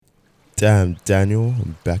Damn, Daniel,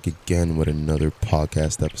 I'm back again with another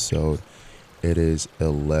podcast episode. It is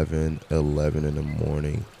 11:11 in the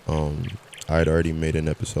morning. I had already made an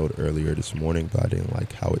episode earlier this morning, but I didn't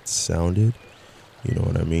like how it sounded. You know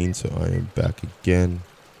what I mean? So I am back again.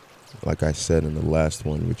 Like I said in the last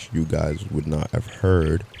one, which you guys would not have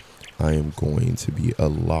heard, I am going to be a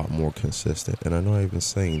lot more consistent. And I know I've been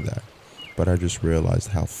saying that, but I just realized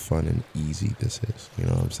how fun and easy this is. You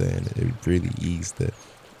know what I'm saying? It really eased it.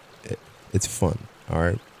 It's fun. All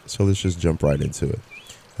right. So let's just jump right into it.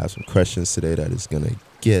 I have some questions today that is going to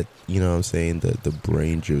get, you know what I'm saying, the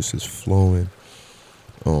brain juice is flowing.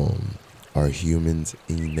 Are humans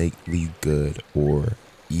innately good or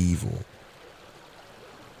evil?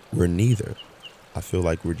 We're neither. I feel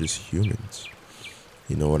like we're just humans.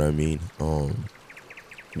 You know what I mean?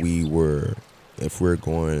 If we're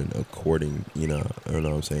going according, I don't know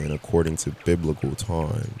what I'm saying, according to biblical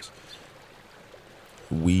times,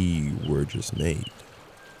 we were just made.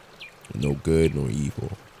 No good nor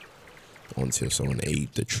evil. Until someone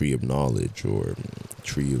ate the tree of knowledge or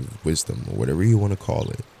tree of wisdom or whatever you want to call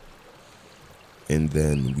it. And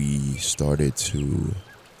then we started to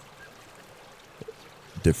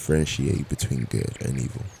differentiate between good and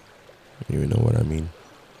evil. You know what I mean?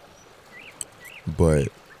 But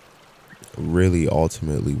really,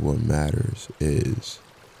 ultimately, what matters is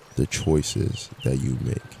the choices that you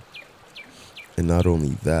make. And not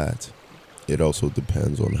only that, it also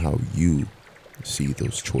depends on how you see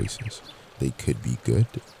those choices. They could be good,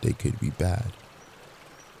 they could be bad.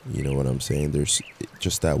 You know what I'm saying? There's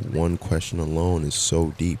just that one question alone is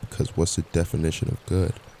so deep, because what's the definition of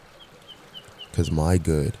good? Because my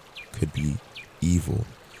good could be evil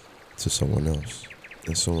to someone else,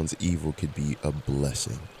 and someone's evil could be a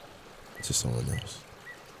blessing to someone else.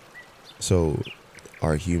 So,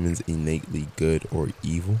 are humans innately good or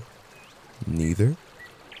evil? Neither.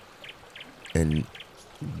 And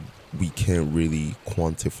we can't really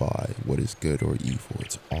quantify what is good or evil.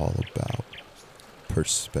 It's all about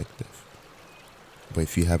perspective. But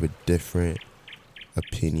if you have a different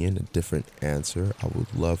opinion, a different answer, I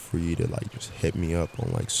would love for you to just hit me up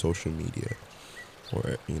on social media,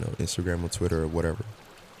 or Instagram or Twitter or whatever.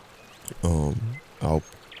 I'll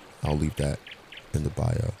leave that in the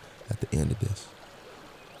bio at the end of this.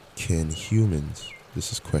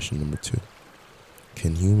 This is question number 2.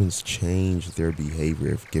 Can humans change their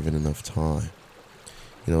behavior if given enough time?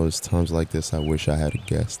 It's times like this I wish I had a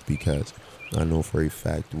guest, because I know for a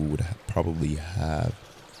fact we would probably have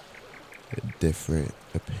different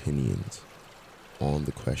opinions on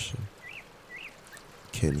the question.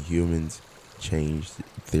 Can humans change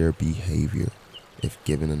their behavior if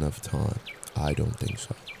given enough time? I don't think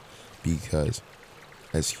so. Because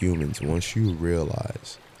as humans, once you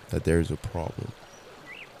realize that there's a problem,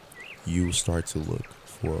 you start to look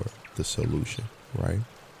for the solution, right?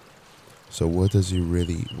 So what does it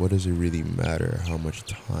really matter how much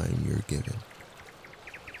time you're given?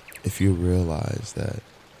 If you realize that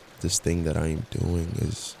this thing that I'm doing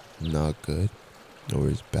is not good or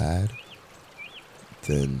is bad,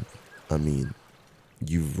 then,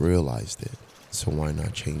 you've realized it. So why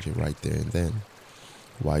not change it right there and then?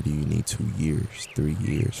 Why do you need 2 years, 3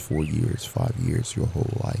 years, 4 years, 5 years, your whole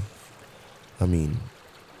life?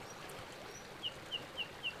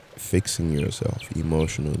 Fixing yourself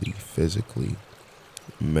emotionally, physically,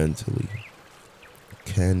 mentally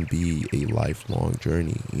can be a lifelong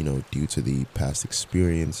journey, due to the past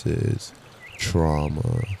experiences,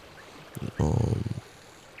 trauma,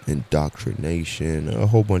 indoctrination, a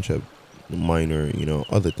whole bunch of minor,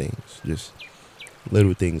 other things, just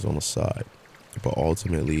little things on the side. But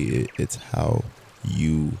ultimately, it's how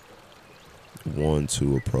you want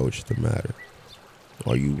to approach the matter.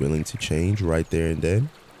 Are you willing to change right there and then?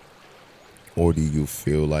 Or do you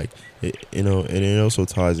feel like, and it also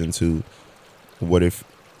ties into, what if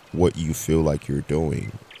what you feel like you're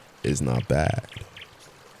doing is not bad?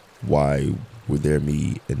 Why would there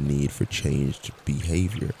be a need for changed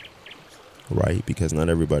behavior, right? Because not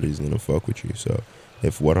everybody's going to fuck with you. So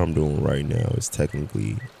if what I'm doing right now is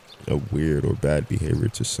technically a weird or bad behavior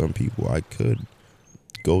to some people, I could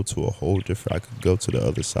go to I could go to the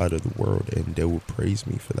other side of the world and they will praise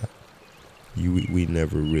me for that. We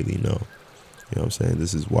never really know. You know what I'm saying?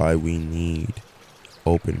 This is why we need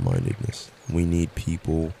open-mindedness. We need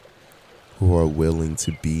people who are willing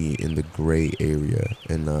to be in the gray area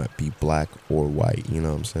and not be black or white. You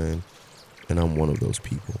know what I'm saying? And I'm one of those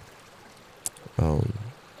people.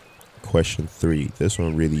 Question 3. This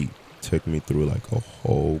one really took me through a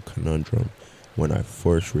whole conundrum when I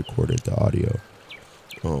first recorded the audio.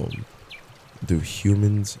 Do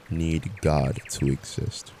humans need God to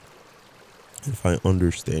exist? If I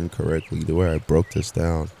understand correctly, the way I broke this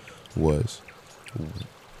down was,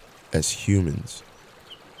 as humans,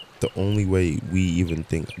 the only way we even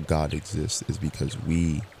think God exists is because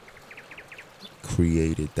we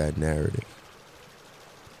created that narrative.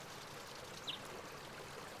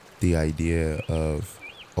 The idea of,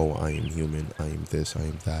 oh, I am human, I am this, I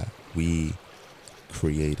am that. We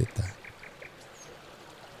created that.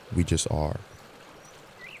 We just are.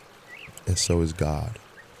 And so is God.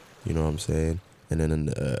 You know what I'm saying? And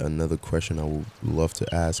then another question I would love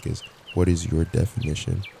to ask is, what is your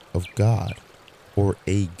definition of God or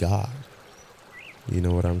a God? You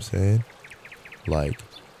know what I'm saying? Like,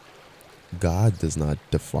 God does not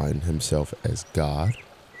define himself as God.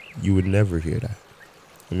 You would never hear that.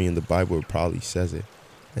 I mean, the Bible probably says it,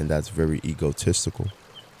 and that's very egotistical.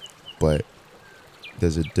 But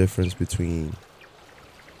there's a difference between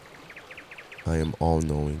I am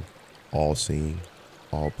all-knowing, all-seeing,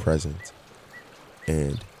 all-present,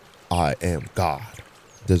 and I am God.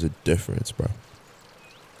 There's a difference, bro.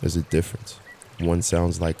 There's a difference. One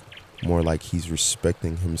sounds like more like he's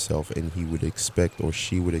respecting himself and he would expect, or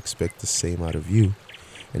she would expect, the same out of you.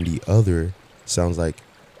 And the other sounds like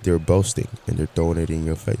they're boasting and they're throwing it in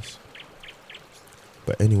your face.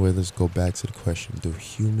 But anyway, let's go back to the question. Do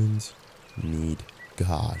humans need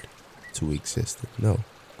God to exist? No,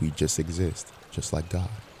 we just exist, just like God.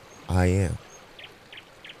 I am.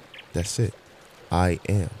 That's it. I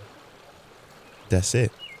am. That's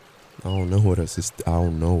it. I don't know what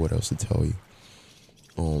else to tell you.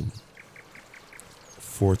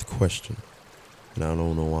 Fourth question. And I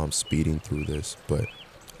don't know why I'm speeding through this, but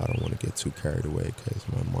I don't want to get too carried away because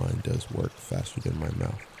my mind does work faster than my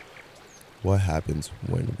mouth. What happens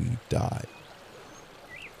when we die?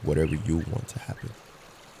 Whatever you want to happen.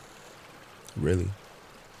 Really?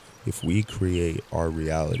 If we create our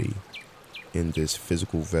reality in this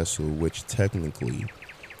physical vessel, which technically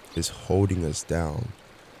is holding us down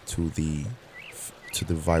to a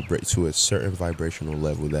certain vibrational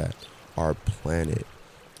level that our planet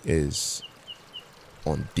is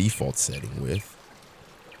on default setting with,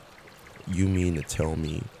 you mean to tell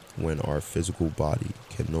me when our physical body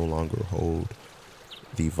can no longer hold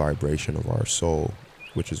the vibration of our soul,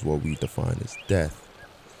 which is what we define as death,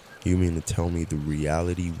 you mean to tell me the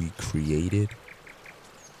reality we created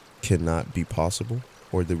cannot be possible?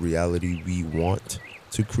 Or the reality we want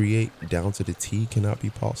to create down to the T cannot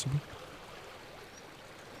be possible?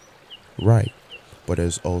 Right. But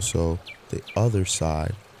there's also the other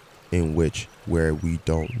side where we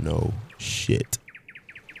don't know shit.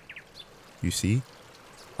 You see?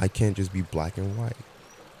 I can't just be black and white.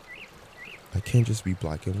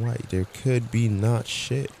 There could be not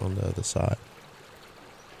shit on the other side.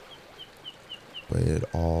 But it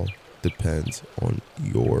all depends on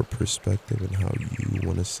your perspective and how you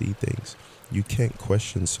want to see things. You can't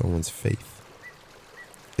question someone's faith.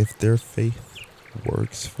 If their faith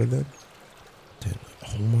works for them, then,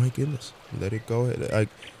 oh my goodness, let it go ahead.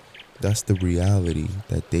 That's the reality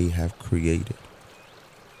that they have created.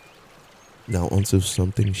 Now, until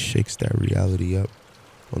something shakes that reality up,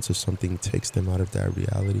 until something takes them out of that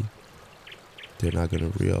reality, they're not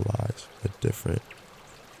going to realize a different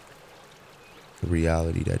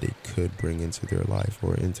reality that they could bring into their life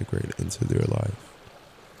or integrate into their life.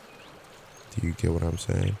 Do you get what I'm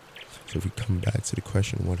saying? So if we come back to the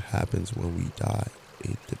question, what happens when we die?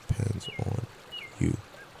 It depends on you.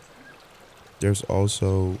 There are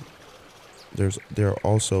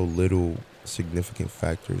also little significant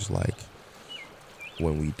factors, like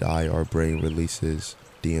when we die, our brain releases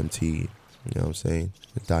DMT, you know what I'm saying?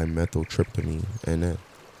 Dimethyltryptamine, and then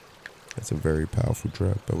it's a very powerful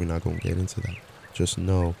drug, but we're not going to get into that. Just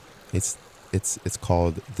know it's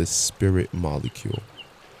called the spirit molecule.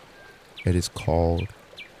 It is called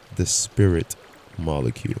the spirit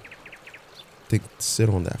molecule. Sit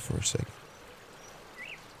on that for a second.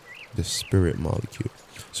 The spirit molecule.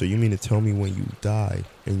 So you mean to tell me when you die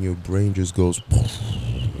and your brain just goes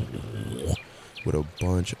with a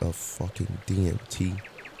bunch of fucking DMT?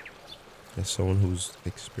 As someone who's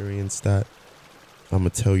experienced that, I'm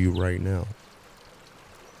going to tell you right now,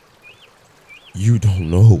 you don't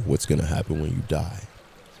know what's going to happen when you die.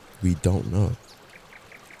 We don't know.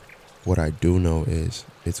 What I do know is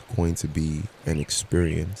it's going to be an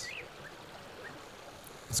experience.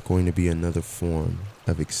 It's going to be another form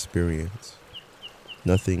of experience.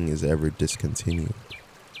 Nothing is ever discontinued.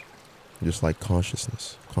 Just like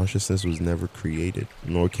consciousness. Consciousness was never created,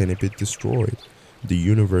 nor can it be destroyed. The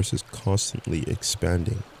universe is constantly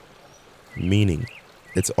expanding, meaning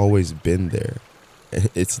it's always been there.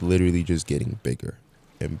 It's literally just getting bigger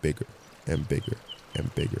and bigger and bigger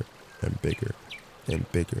and bigger and bigger and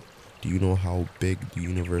bigger. Do you know how big the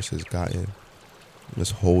universe has gotten this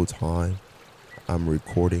whole time I'm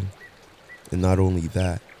recording? And not only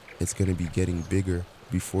that, it's going to be getting bigger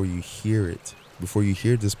before you hear it. Before you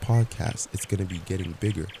hear this podcast, it's going to be getting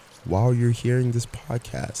bigger. While you're hearing this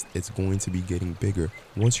podcast, it's going to be getting bigger.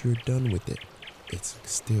 Once you're done with it, it's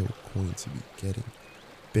still going to be getting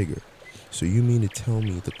bigger. So you mean to tell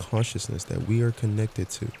me the consciousness that we are connected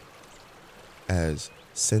to as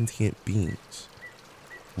sentient beings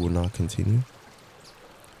will not continue?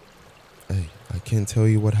 Hey, I can't tell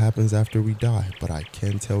you what happens after we die, but I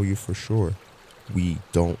can tell you for sure we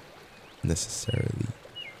don't necessarily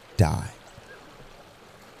die.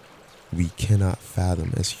 We cannot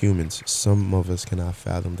fathom, as humans, some of us cannot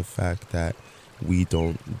fathom the fact that we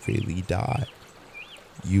don't really die.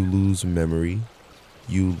 You lose memory,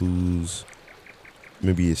 you lose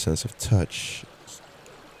maybe a sense of touch,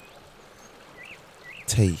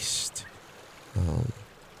 taste,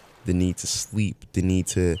 the need to sleep, the need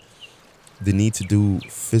to do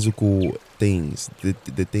physical things, the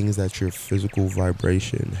things that your physical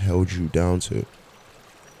vibration held you down to.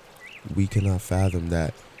 We cannot fathom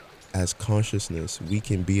that as consciousness, we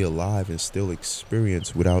can be alive and still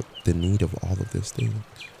experience without the need of all of these things.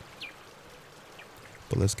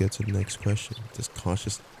 But let's get to the next question.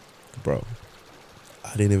 Bro,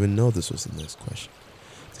 I didn't even know this was the next question.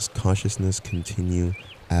 Does consciousness continue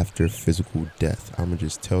after physical death? I'm going to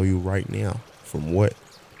just tell you right now, from what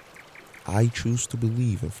I choose to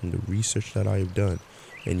believe and from the research that I have done,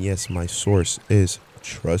 and yes, my source is,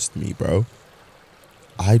 trust me, bro,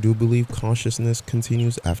 I do believe consciousness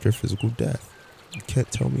continues after physical death. You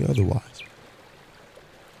can't tell me otherwise.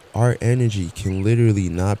 Our energy can literally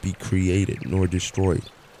not be created nor destroyed.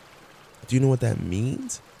 Do you know what that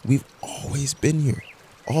means? We've always been here.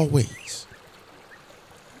 Always.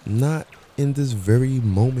 Not in this very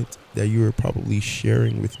moment that you are probably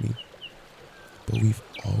sharing with me, but we've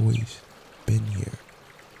always been here.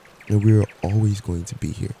 And we're always going to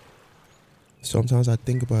be here. Sometimes I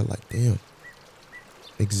think about it like, damn,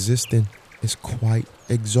 existing is quite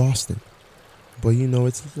exhausting. But you know,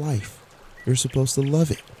 it's life. You're supposed to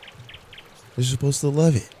love it. You're supposed to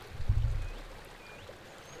love it.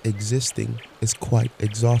 Existing is quite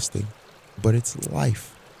exhausting, but it's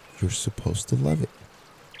life. You're supposed to love it.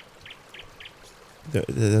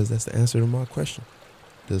 That's the answer to my question.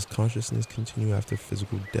 Does consciousness continue after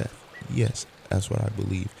physical death? Yes, that's what I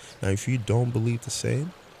believe. Now, if you don't believe the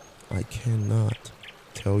same, I cannot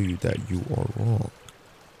tell you that you are wrong.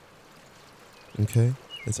 Okay?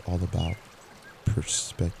 It's all about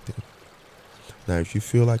perspective. Now, if you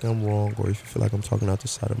feel like I'm wrong, or if you feel like I'm talking out the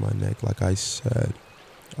side of my neck, like I said,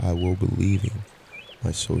 I will be leaving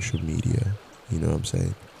my social media, you know what I'm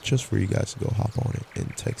saying, just for you guys to go hop on it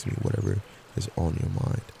and text me whatever is on your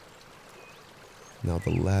mind. Now,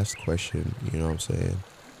 the last question, you know what I'm saying,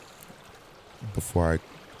 before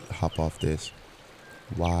I hop off this,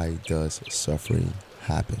 why does suffering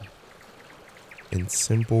happen? In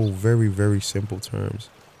simple, very, very simple terms,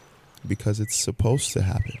 because it's supposed to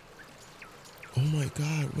happen. Oh my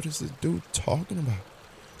God, what is this dude talking about?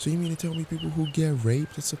 So you mean to tell me people who get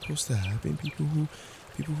raped, it's supposed to happen? People who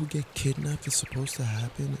get kidnapped, it's supposed to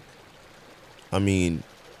happen? I mean,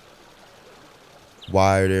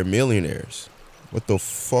 why are they millionaires? What the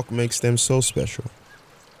fuck makes them so special?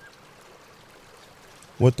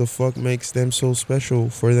 What the fuck makes them so special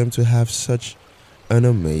for them to have such an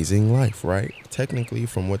amazing life, right? Technically,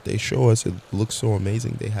 from what they show us, it looks so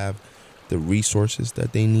amazing. They have the resources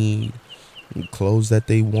that they need, the clothes that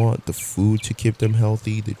they want, the food to keep them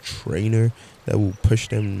healthy, the trainer that will push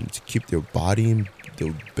them to keep their body in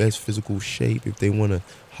the best physical shape. If they want to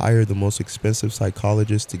hire the most expensive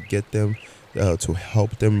psychologist to get them to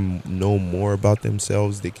help them know more about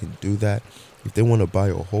themselves, they can do that. If they want to buy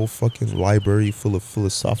a whole fucking library full of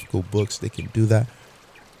philosophical books, they can do that.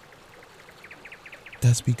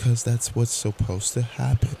 That's because that's what's supposed to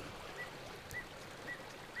happen.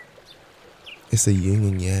 It's a yin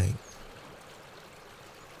and yang.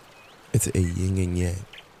 It's a yin and yang.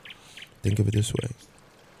 Think of it this way.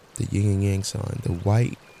 The yin and yang sign. The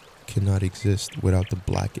white cannot exist without the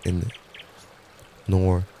black in it.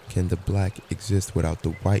 Nor can the black exist without the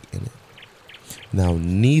white in it. Now,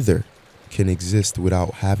 neither can exist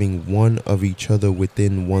without having one of each other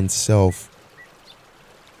within oneself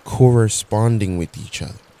corresponding with each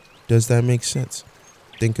other. Does that make sense?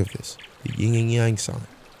 Think of this. The yin and yang sign.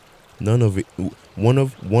 One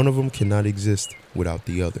of them cannot exist without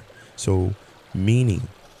the other. So, meaning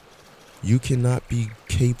you cannot be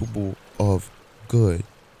capable of good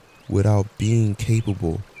without being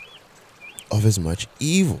capable of as much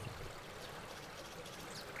evil.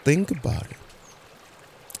 Think about it.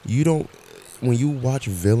 You don't, when you watch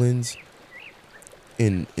villains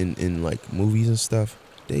in like movies and stuff,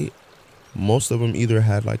 they, most of them either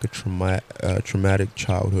had like a traumatic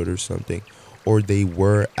childhood or something, or they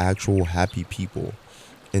were actual happy people,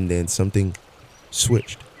 and then something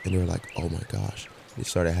switched, and they're like, oh my gosh, they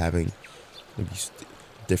started having maybe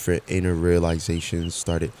different inner realizations.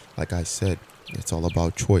 Started, like I said, it's all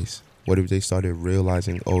about choice. What if they started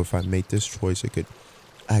realizing, oh, if I make this choice, it could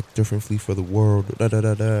act differently for the world, da da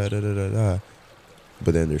da da da da da da.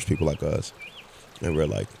 But then there's people like us, and we're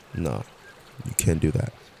like, nah, you can't do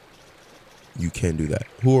that. You can't do that.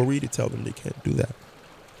 Who are we to tell them they can't do that?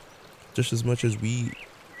 Just as much as we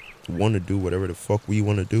want to do whatever the fuck we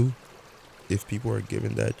want to do, if people are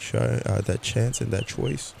given that that chance and that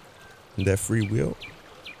choice and that free will,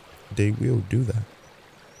 they will do that.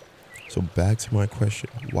 So back to my question: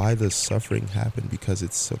 why does suffering happen? Because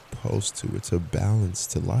it's supposed to. It's a balance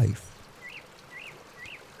to life.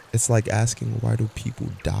 It's like asking, why do people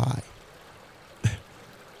die?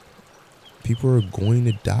 People are going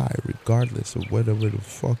to die regardless of whatever the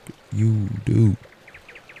fuck you do.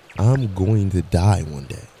 I'm going to die one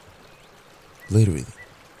day. Literally.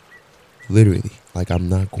 Literally. Like, I'm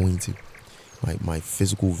not going to. My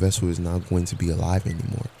physical vessel is not going to be alive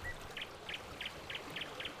anymore.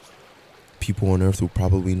 People on earth will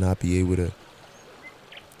probably not be able to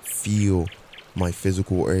feel my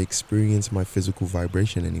physical or experience my physical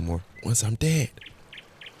vibration anymore once I'm dead.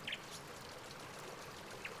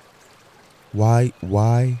 Why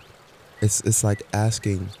it's like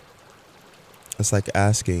asking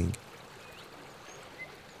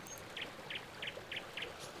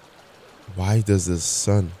why does the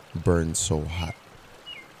sun burn so hot?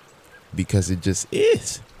 Because it just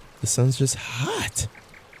is. The sun's just hot.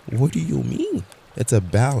 What do you mean? It's a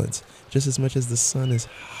balance. Just as much as the sun is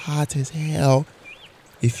hot as hell,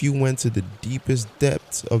 if you went to the deepest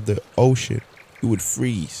depths of the ocean, you would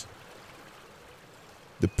freeze.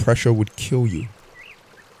 The pressure would kill you.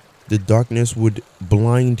 The darkness would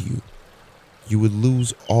blind you. You would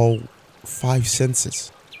lose all 5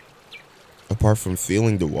 senses. Apart from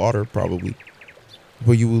feeling the water, probably.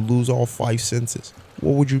 But you would lose all 5 senses.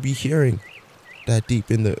 What would you be hearing that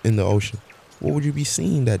deep in the ocean? What would you be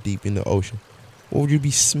seeing that deep in the ocean? What would you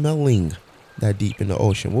be smelling that deep in the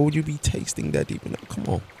ocean? What would you be tasting that deep in the... Come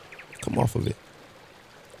on. Come off of it.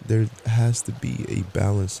 There has to be a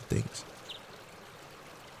balance to things.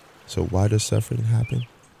 So why does suffering happen?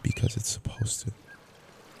 Because it's supposed to.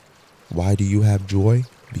 Why do you have joy?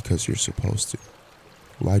 Because you're supposed to.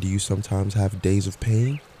 Why do you sometimes have days of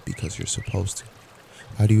pain? Because you're supposed to.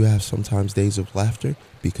 Why do you have sometimes days of laughter?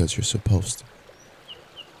 Because you're supposed to.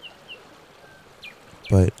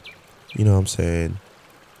 But, you know what I'm saying,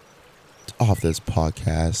 off this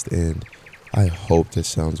podcast, and I hope this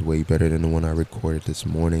sounds way better than the one I recorded this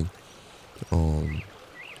morning.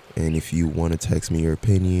 And if you want to text me your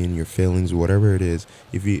opinion, your feelings, whatever it is,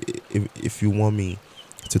 if you want me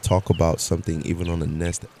to talk about something even on the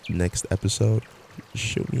next episode,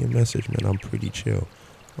 shoot me a message, man. I'm pretty chill.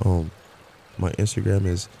 My Instagram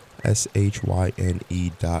is shYNE.io,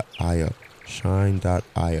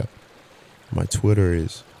 shine.io. My Twitter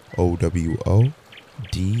is OWOD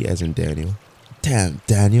as in Daniel. Damn,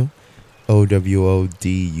 Daniel.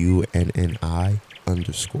 OWODUNNI_.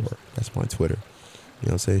 That's my Twitter. You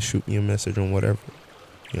know what I'm saying? Shoot me a message on whatever.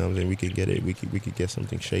 You know what I'm saying? We can get it. We could get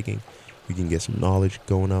something shaking. We can get some knowledge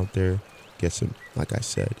going out there. Get some, like I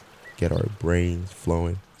said, get our brains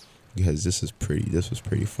flowing. Because this was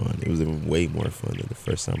pretty fun. It was even way more fun than the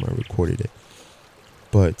first time I recorded it.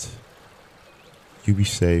 But you be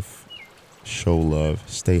safe. Show love.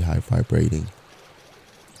 Stay high vibrating.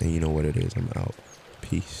 And you know what it is. I'm out.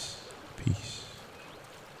 Peace. Peace.